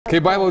Okay,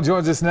 Bilo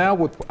joins us now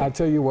with, I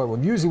tell you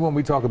what, usually when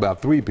we talk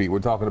about three-peat, we're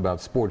talking about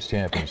sports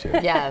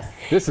championship. Yes.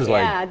 This is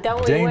like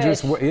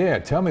dangerous. Yeah,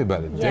 tell me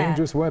about it. Yeah.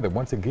 Dangerous weather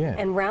once again.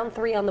 And round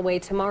 3 on the way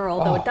tomorrow,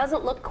 although it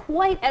doesn't look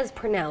quite as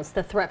pronounced,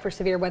 the threat for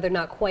severe weather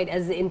not quite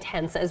as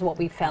intense as what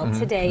we felt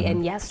today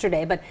and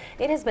yesterday, but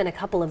it has been a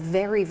couple of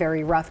very,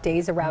 very rough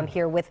days around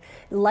here with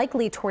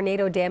likely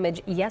tornado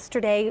damage.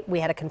 Yesterday,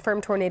 we had a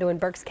confirmed tornado in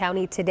Berks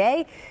County.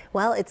 Today,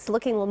 well, it's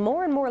looking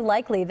more and more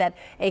likely that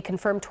a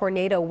confirmed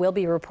tornado will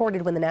be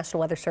reported when the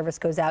National Weather Service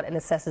goes out and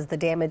assesses the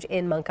damage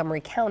in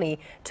Montgomery County.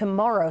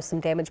 Tomorrow, some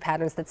damage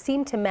patterns that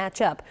seem to match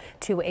up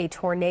to a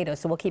tornado.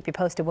 So we'll keep you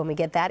posted when we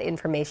get that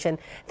information.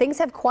 Things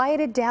have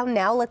quieted down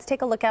now. Let's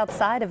take a look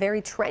outside. A very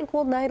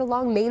tranquil night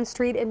along Main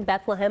Street in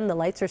Bethlehem. The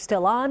lights are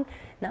still on.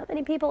 Not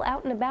many people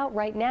out and about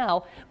right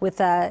now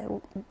with,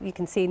 you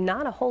can see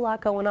not a whole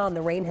lot going on.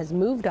 The rain has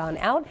moved on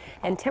out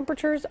and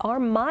temperatures are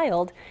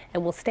mild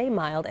and will stay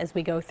mild as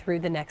we go through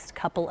the next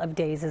couple of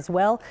days as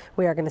well.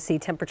 We are going to see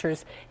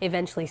temperatures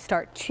eventually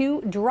start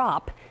to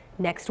drop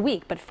next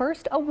week. But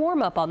first, a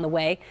warm up on the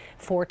way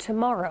for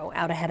tomorrow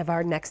out ahead of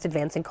our next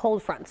advancing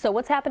cold front. So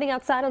what's happening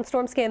outside on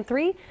Storm Scan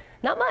 3?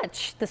 Not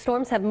much. The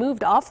storms have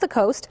moved off the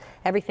coast.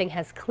 Everything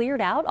has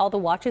cleared out. All the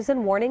watches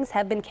and warnings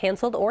have been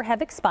canceled or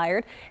have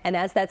expired. And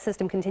as that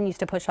system continues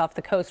to push off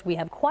the coast, we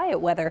have quiet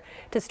weather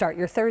to start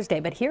your Thursday.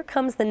 But here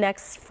comes the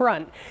next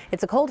front.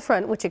 It's a cold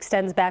front which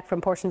extends back from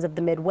portions of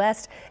the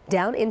Midwest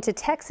down into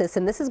Texas.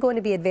 And this is going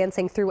to be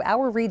advancing through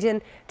our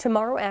region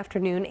tomorrow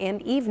afternoon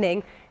and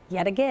evening.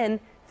 Yet again,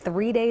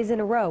 3 days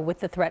in a row with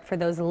the threat for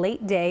those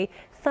late day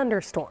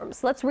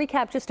thunderstorms. Let's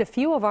recap just a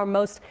few of our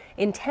most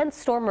intense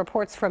storm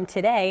reports from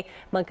today.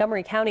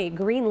 Montgomery County,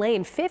 Green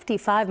Lane,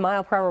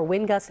 55-mile-per-hour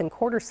wind gusts and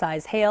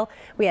quarter-size hail.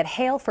 We had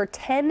hail for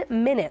 10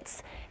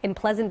 minutes in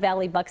Pleasant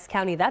Valley, Bucks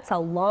County. That's a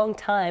long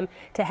time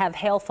to have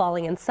hail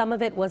falling, and some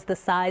of it was the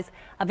size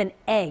of an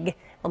egg,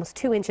 almost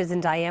 2 inches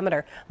in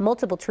diameter.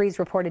 Multiple trees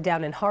reported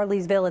down in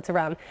Harleysville. It's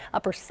around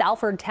Upper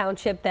Salford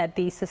Township that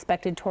the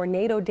suspected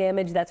tornado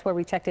damage. That's where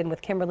we checked in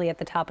with Kimberly at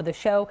the top of the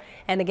show.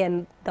 And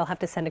again, they'll have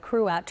to send a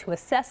crew out to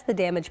assess the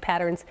damage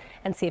patterns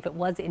and see if it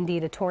was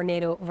indeed a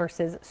tornado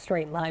versus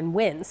straight line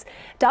winds.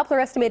 Doppler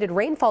estimated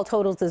rainfall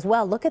totals as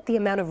well. Look at the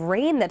amount of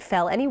rain that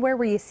fell. Anywhere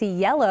where you see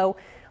yellow,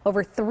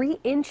 over 3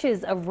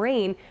 inches of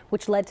rain,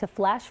 which led to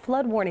flash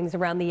flood warnings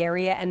around the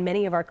area, and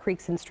many of our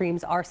creeks and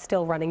streams are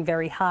still running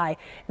very high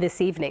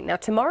this evening. Now,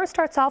 tomorrow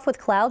starts off with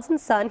clouds and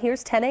sun.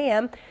 Here's 10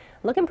 a.m.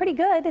 Looking pretty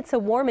good. It's a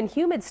warm and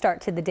humid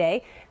start to the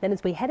day. Then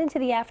as we head into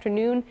the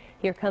afternoon,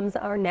 here comes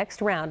our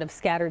next round of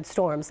scattered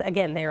storms.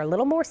 Again, they are a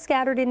little more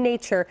scattered in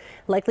nature,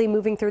 likely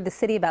moving through the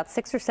city about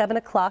 6 or 7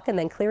 o'clock and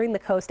then clearing the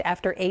coast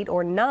after 8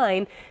 or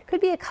 9.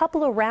 Could be a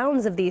couple of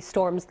rounds of these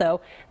storms,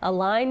 though,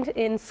 aligned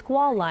in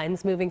squall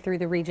lines moving through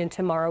the region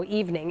tomorrow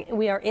evening.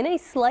 We are in a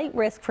slight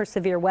risk for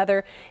severe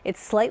weather.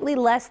 It's slightly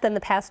less than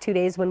the past 2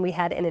 days when we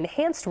had an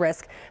enhanced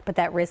risk, but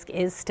that risk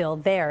is still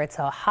there. It's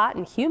a hot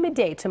and humid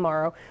day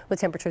tomorrow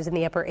with temperatures in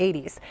the upper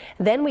 80s.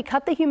 Then we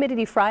cut the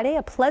humidity Friday,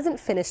 a pleasant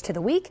finish to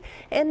the week,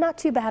 and not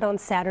too bad on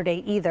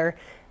Saturday either.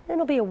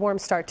 It'll be a warm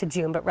start to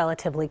June, but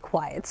relatively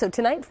quiet. So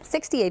tonight,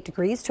 68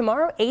 degrees.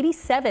 Tomorrow,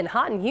 87,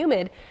 hot and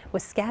humid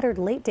with scattered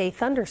late day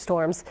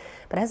thunderstorms.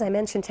 But as I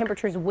mentioned,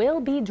 temperatures will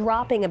be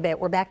dropping a bit.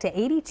 We're back to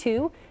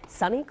 82,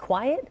 sunny,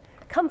 quiet,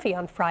 comfy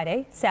on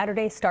Friday.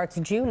 Saturday starts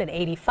June at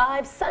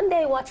 85.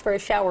 Sunday, watch for a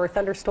shower or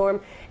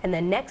thunderstorm. And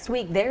then next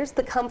week, there's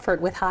the comfort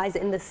with highs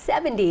in the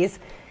 70s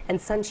and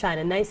sunshine.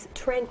 A nice,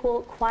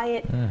 tranquil,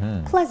 quiet,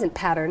 pleasant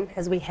pattern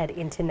as we head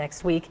into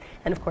next week.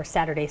 And of course,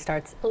 Saturday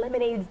starts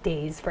lemonade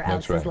days for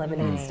Alice's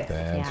Lemonade Stand.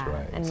 That's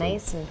right. And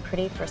nice and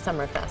pretty for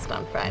Summerfest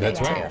on Friday.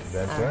 That's right.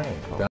 That's right.